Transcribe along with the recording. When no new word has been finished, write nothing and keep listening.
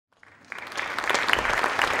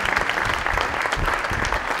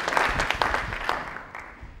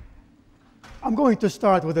I'm going to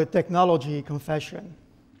start with a technology confession.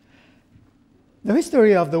 The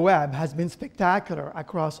history of the web has been spectacular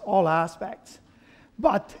across all aspects,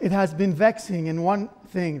 but it has been vexing in one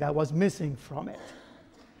thing that was missing from it.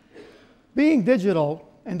 Being digital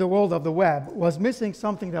in the world of the web was missing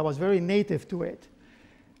something that was very native to it,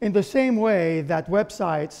 in the same way that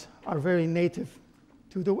websites are very native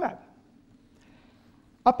to the web.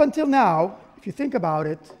 Up until now, if you think about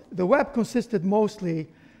it, the web consisted mostly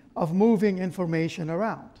of moving information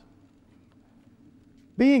around.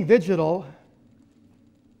 Being digital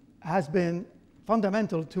has been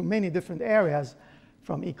fundamental to many different areas,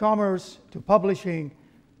 from e-commerce to publishing,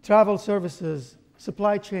 travel services,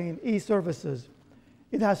 supply chain, e-services.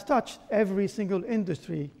 It has touched every single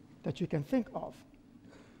industry that you can think of.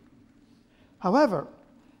 However,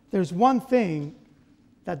 there's one thing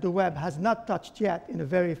that the web has not touched yet in a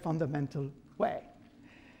very fundamental way.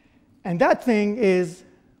 And that thing is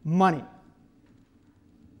money.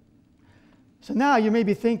 So now you may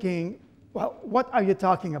be thinking, well, what are you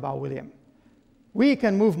talking about, William? We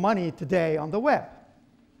can move money today on the web.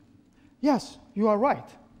 Yes, you are right.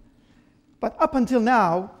 But up until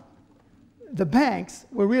now, the banks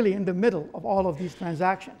were really in the middle of all of these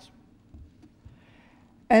transactions.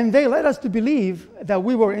 And they led us to believe that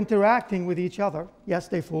we were interacting with each other. Yes,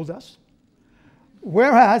 they fooled us.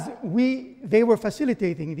 Whereas they were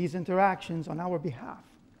facilitating these interactions on our behalf.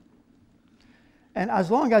 And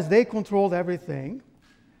as long as they controlled everything,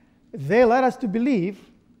 they led us to believe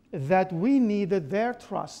that we needed their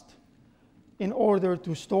trust in order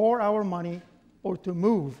to store our money or to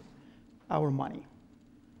move our money.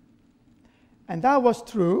 And that was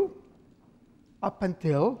true up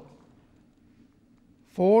until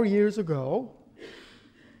 4 years ago,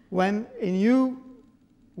 when a new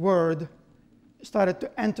word started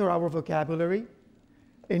to enter our vocabulary,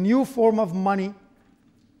 a new form of money,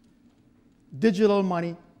 digital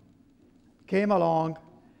money, came along,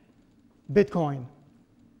 Bitcoin,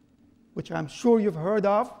 which I'm sure you've heard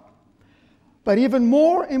of. But even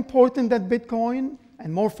more important than Bitcoin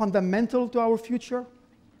and more fundamental to our future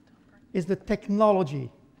is the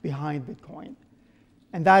technology behind Bitcoin,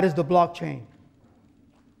 and that is the blockchain.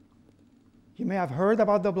 You may have heard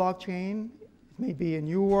about the blockchain. It may be a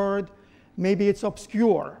new word. Maybe it's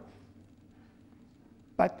obscure.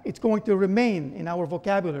 But it's going to remain in our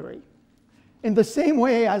vocabulary in the same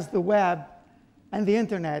way as the web and the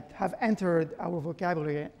internet have entered our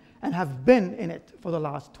vocabulary and have been in it for the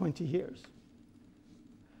last 20 years.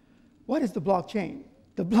 What is the blockchain?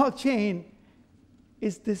 The blockchain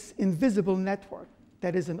is this invisible network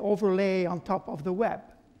that is an overlay on top of the web.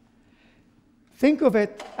 Think of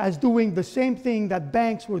it as doing the same thing that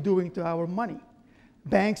banks were doing to our money.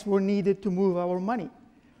 Banks were needed to move our money.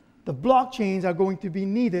 The blockchains are going to be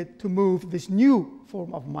needed to move this new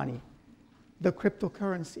form of money, the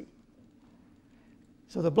cryptocurrency.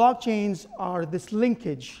 So the blockchains are this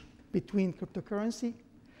linkage between cryptocurrency.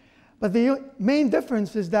 But the main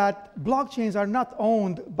difference is that blockchains are not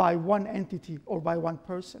owned by one entity or by one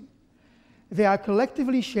person. They are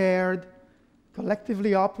collectively shared,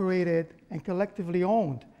 collectively operated, and collectively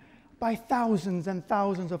owned by thousands and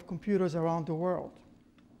thousands of computers around the world.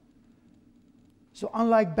 So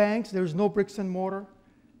unlike banks, there's no bricks and mortar.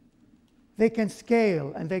 They can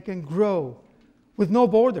scale and they can grow with no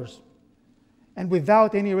borders and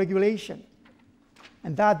without any regulation.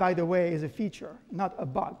 And that, by the way, is a feature, not a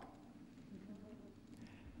bug.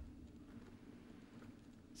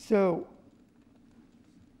 So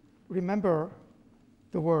remember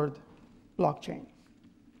the word blockchain.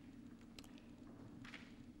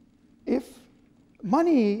 If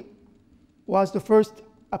money was the first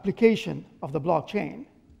application of the blockchain,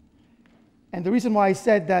 and the reason why I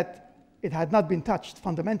said that it had not been touched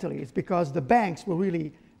fundamentally is because the banks were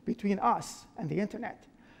really between us and the internet.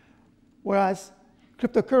 Whereas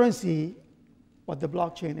cryptocurrency, what the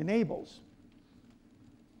blockchain enables,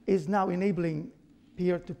 is now enabling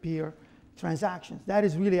peer-to-peer transactions. That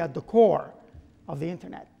is really at the core of the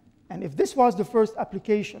internet. And if this was the first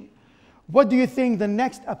application, what do you think the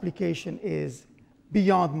next application is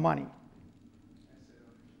beyond money?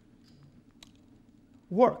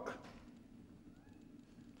 Work.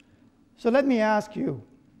 So let me ask you,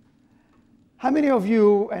 how many of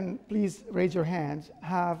you, and please raise your hands,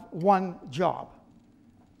 have one job?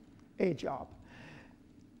 A job.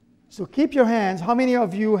 So keep your hands. How many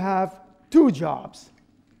of you have 2 jobs?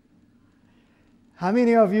 How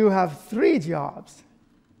many of you have 3 jobs?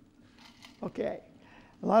 Okay,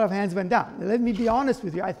 a lot of hands went down. Let me be honest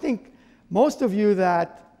with you. I think most of you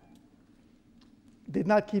that did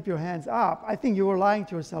not keep your hands up, I think you were lying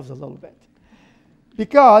to yourselves a little bit.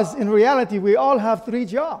 Because in reality, we all have 3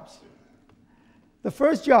 jobs. The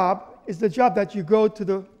first job is the job that you go to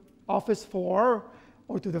the office for,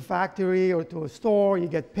 or to the factory, or to a store. You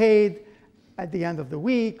get paid at the end of the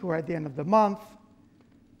week or at the end of the month.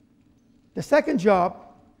 The second job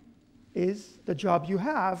is the job you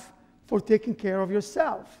have for taking care of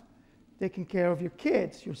yourself, taking care of your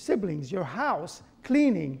kids, your siblings, your house,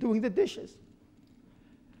 cleaning, doing the dishes.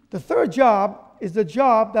 The third job is the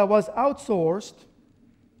job that was outsourced,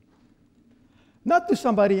 not to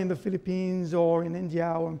somebody in the Philippines or in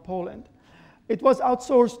India or in Poland. It was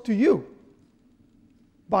outsourced to you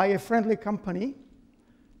by a friendly company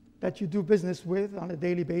that you do business with on a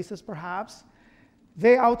daily basis, perhaps.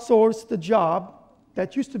 They outsourced the job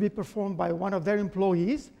that used to be performed by one of their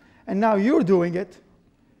employees, and now you're doing it.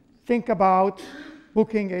 Think about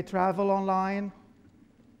booking a travel online,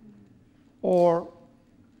 or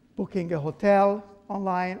booking a hotel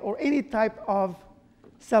online, or any type of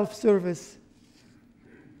self-service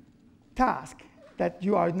task that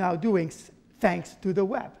you are now doing thanks to the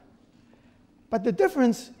web. But the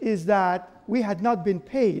difference is that we had not been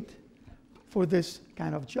paid for this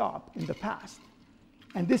kind of job in the past.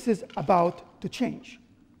 And this is about to change.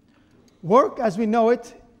 Work as we know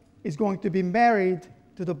it is going to be married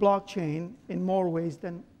to the blockchain in more ways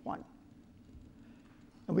than one.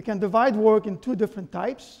 And we can divide work in two different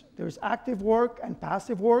types. There's active work and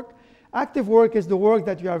passive work. Active work is the work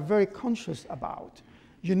that you are very conscious about.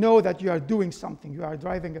 You know that you are doing something. You are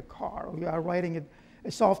driving a car, or you are writing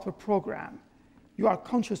a software program. You are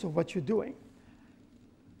conscious of what you're doing.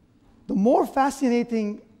 The more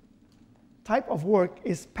fascinating type of work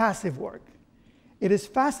is passive work. It is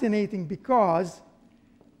fascinating because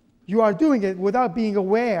you are doing it without being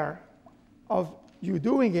aware of you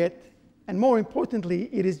doing it, and more importantly,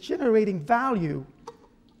 it is generating value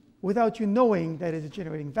without you knowing that it is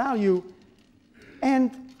generating value.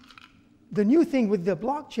 And the new thing with the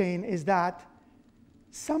blockchain is that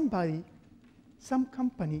somebody, some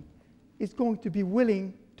company, is going to be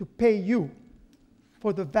willing to pay you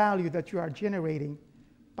for the value that you are generating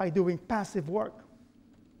by doing passive work,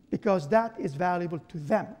 because that is valuable to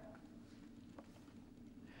them.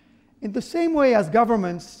 In the same way as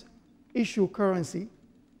governments issue currency,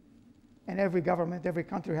 and every government, every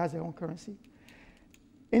country has their own currency,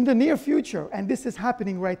 in the near future, and this is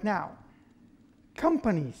happening right now,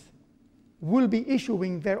 companies will be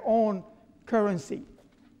issuing their own currency,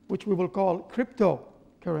 which we will call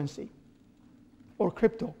cryptocurrency, or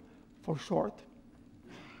crypto for short.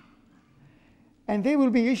 And they will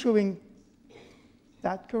be issuing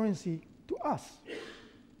that currency to us.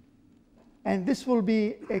 And this will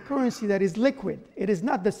be a currency that is liquid. It is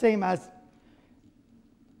not the same as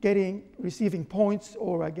receiving points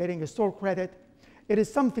or getting a store credit. It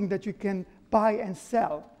is something that you can buy and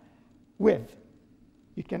sell with.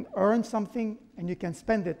 You can earn something and you can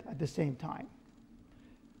spend it at the same time.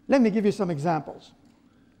 Let me give you some examples.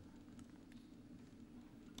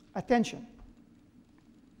 Attention.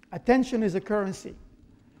 Attention is a currency.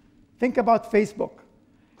 Think about Facebook.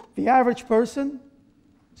 The average person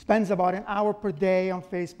spends about an hour per day on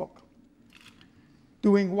Facebook.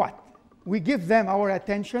 Doing what? We give them our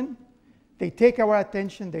attention. They take our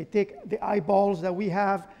attention. They take the eyeballs that we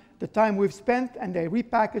have, the time we've spent, and they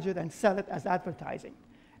repackage it and sell it as advertising.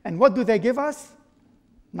 And what do they give us?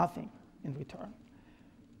 Nothing in return.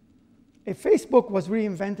 If Facebook was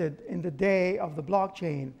reinvented in the day of the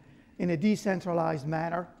blockchain in a decentralized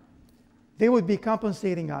manner, they would be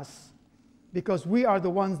compensating us because we are the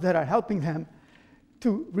ones that are helping them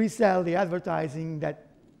to resell the advertising that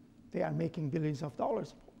they are making billions of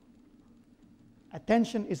dollars for.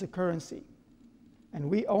 Attention is a currency, and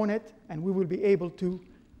we own it, and we will be able to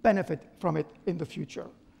benefit from it in the future.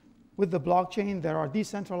 With the blockchain, there are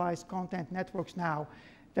decentralized content networks now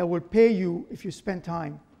that will pay you if you spend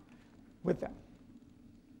time with them.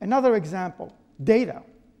 Another example, data.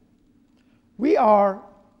 We are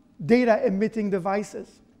data-emitting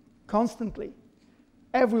devices constantly.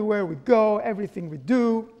 Everywhere we go, everything we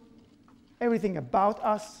do, everything about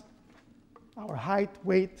us, our height,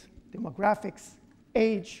 weight, demographics,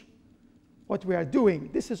 age, what we are doing,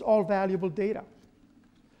 this is all valuable data.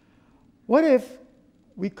 What if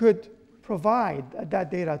we could provide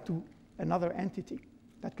that data to another entity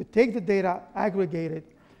that could take the data, aggregate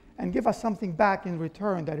it, and give us something back in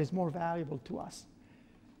return that is more valuable to us?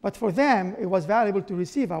 But for them, it was valuable to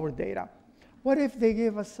receive our data. What if they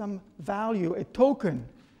gave us some value, a token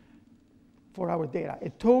for our data, a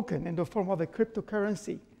token in the form of a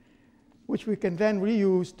cryptocurrency, which we can then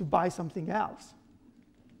reuse to buy something else?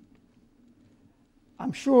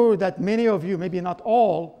 I'm sure that many of you, maybe not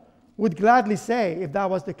all, would gladly say, if that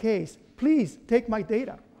was the case, please take my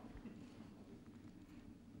data.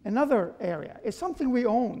 Another area is something we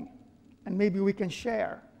own, and maybe we can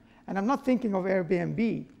share. And I'm not thinking of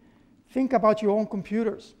Airbnb. Think about your own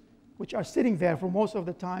computers, which are sitting there for most of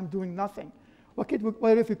the time doing nothing. What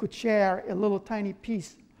if we could share a little tiny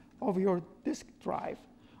piece of your disk drive,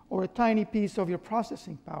 or a tiny piece of your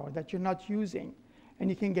processing power that you're not using, and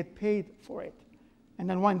you can get paid for it? And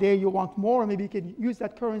then one day you want more, maybe you can use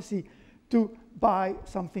that currency to buy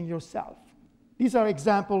something yourself. These are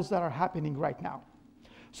examples that are happening right now.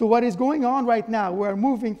 So what is going on right now, we're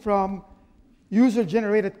moving from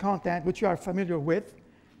user-generated content, which you are familiar with,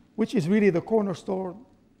 which is really the cornerstone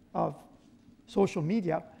of social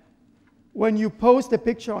media. When you post a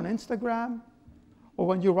picture on Instagram, or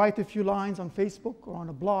when you write a few lines on Facebook or on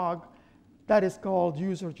a blog, that is called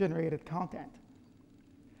user-generated content.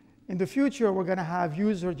 In the future, we're going to have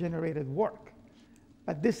user-generated work.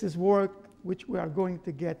 But this is work which we are going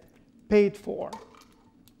to get paid for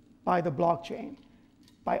by the blockchain,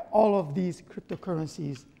 by all of these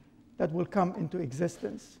cryptocurrencies that will come into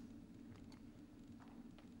existence.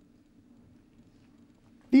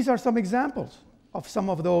 These are some examples of some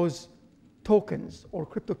of those tokens or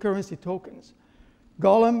cryptocurrency tokens.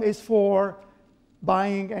 Golem is for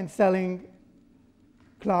buying and selling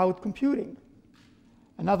cloud computing.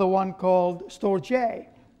 Another one called StoreJ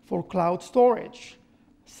for cloud storage.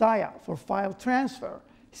 Saya for file transfer.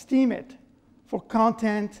 Steemit for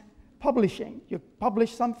content publishing. You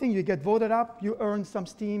publish something, you get voted up, you earn some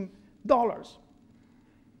Steam dollars.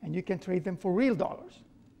 And you can trade them for real dollars.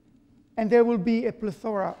 And there will be a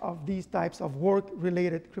plethora of these types of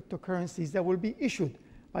work-related cryptocurrencies that will be issued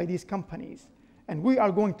by these companies. And we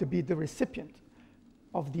are going to be the recipient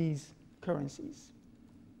of these currencies.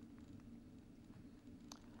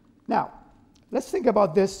 Now, let's think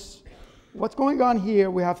about this. What's going on here?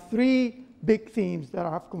 We have three big themes that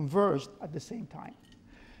have converged at the same time.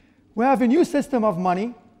 We have a new system of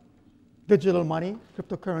money, digital money,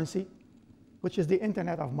 cryptocurrency, which is the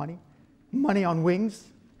internet of money, money on wings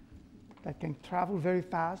that can travel very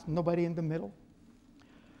fast, nobody in the middle.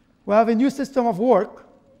 We have a new system of work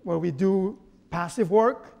where we do passive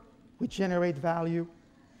work, we generate value,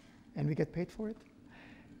 and we get paid for it.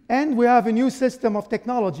 And we have a new system of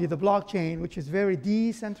technology, the blockchain, which is very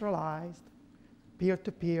decentralized,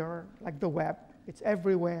 peer-to-peer, like the web. It's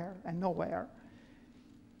everywhere and nowhere.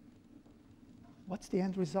 What's the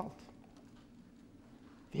end result?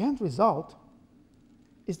 The end result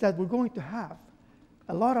is that we're going to have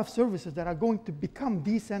a lot of services that are going to become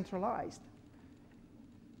decentralized,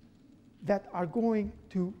 that are going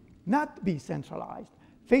to not be centralized.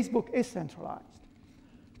 Facebook is centralized.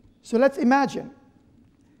 So let's imagine.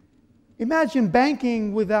 Imagine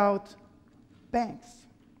banking without banks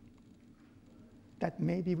that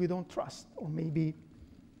maybe we don't trust, or maybe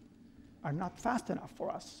are not fast enough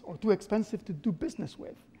for us, or too expensive to do business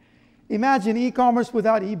with. Imagine e-commerce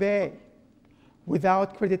without eBay,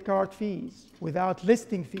 without credit card fees, without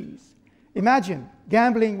listing fees. Imagine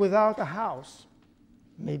gambling without a house.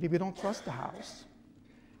 Maybe we don't trust the house.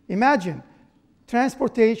 Imagine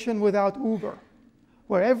transportation without Uber,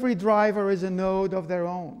 where every driver is a node of their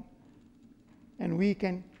own, and we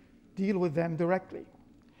can deal with them directly.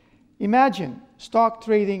 Imagine stock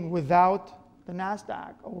trading without the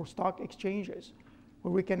NASDAQ or stock exchanges,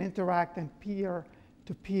 where we can interact and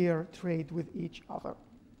peer-to-peer trade with each other.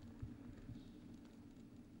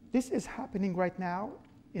 This is happening right now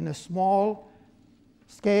in a small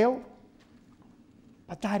scale,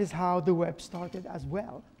 but that is how the web started as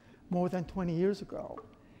well, more than 20 years ago.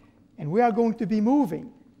 And we are going to be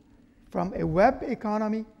moving from a web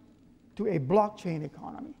economy to a blockchain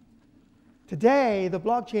economy. Today, the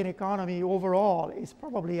blockchain economy overall is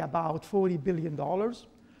probably about $40 billion.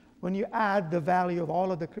 When you add the value of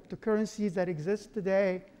all of the cryptocurrencies that exist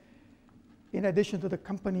today, in addition to the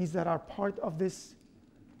companies that are part of this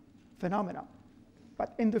phenomenon.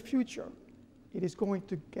 But in the future, it is going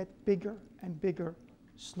to get bigger and bigger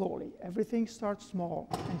slowly. Everything starts small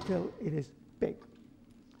until it is big.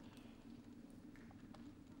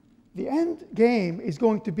 The end game is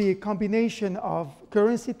going to be a combination of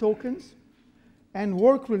currency tokens and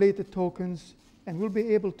work-related tokens, and we'll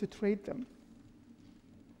be able to trade them.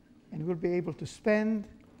 And we'll be able to spend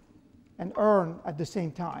and earn at the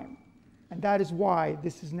same time. And that is why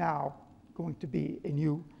this is now going to be a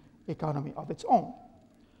new economy of its own.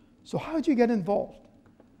 So how do you get involved?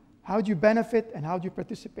 How do you benefit and how do you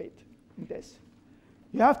participate in this?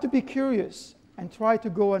 You have to be curious and try to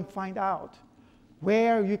go and find out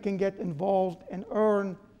where you can get involved and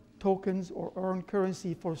earn tokens or earn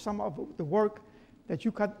currency for some of the work that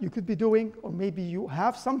you could be doing, or maybe you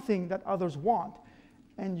have something that others want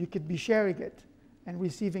and you could be sharing it and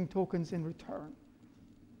receiving tokens in return.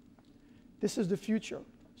 This is the future.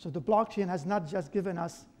 So the blockchain has not just given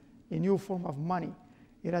us a new form of money.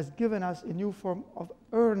 It has given us a new form of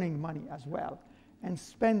earning money as well and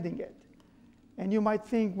spending it. And you might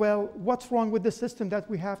think, well, what's wrong with the system that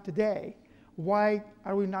we have today? Why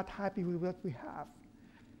are we not happy with what we have?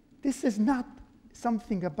 This is not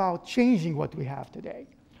something about changing what we have today.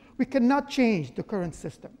 We cannot change the current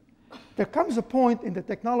system. There comes a point in the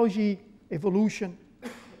technology evolution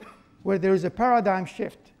where there is a paradigm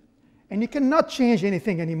shift, and you cannot change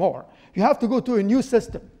anything anymore. You have to go to a new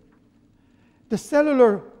system. The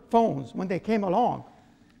cellular phones, when they came along,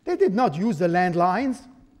 they did not use the landlines.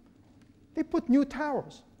 They put new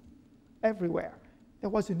towers everywhere. There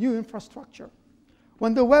was a new infrastructure.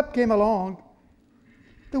 When the web came along,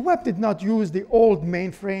 the web did not use the old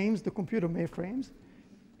mainframes, the computer mainframes.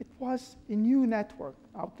 It was a new network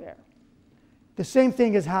out there. The same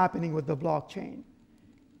thing is happening with the blockchain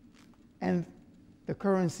and the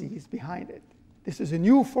currencies behind it. This is a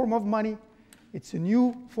new form of money. It's a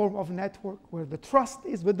new form of network where the trust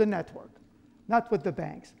is with the network, not with the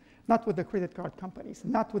banks, not with the credit card companies,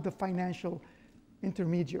 not with the financial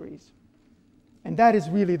intermediaries. And that is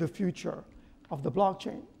really the future of the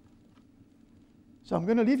blockchain. So I'm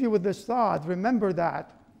going to leave you with this thought. Remember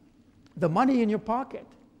that the money in your pocket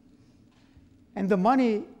and the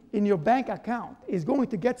money in your bank account is going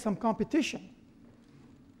to get some competition.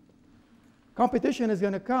 Competition is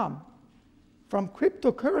going to come from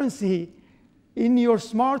cryptocurrency in your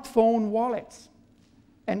smartphone wallets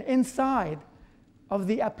and inside of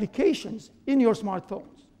the applications in your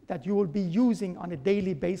smartphones that you will be using on a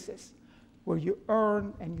daily basis, where you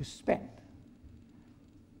earn and you spend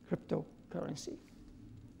cryptocurrency.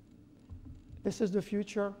 This is the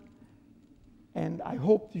future, and I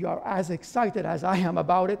hope you are as excited as I am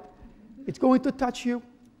about it. It's going to touch you,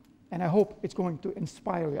 and I hope it's going to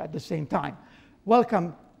inspire you at the same time.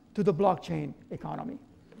 Welcome to the blockchain economy.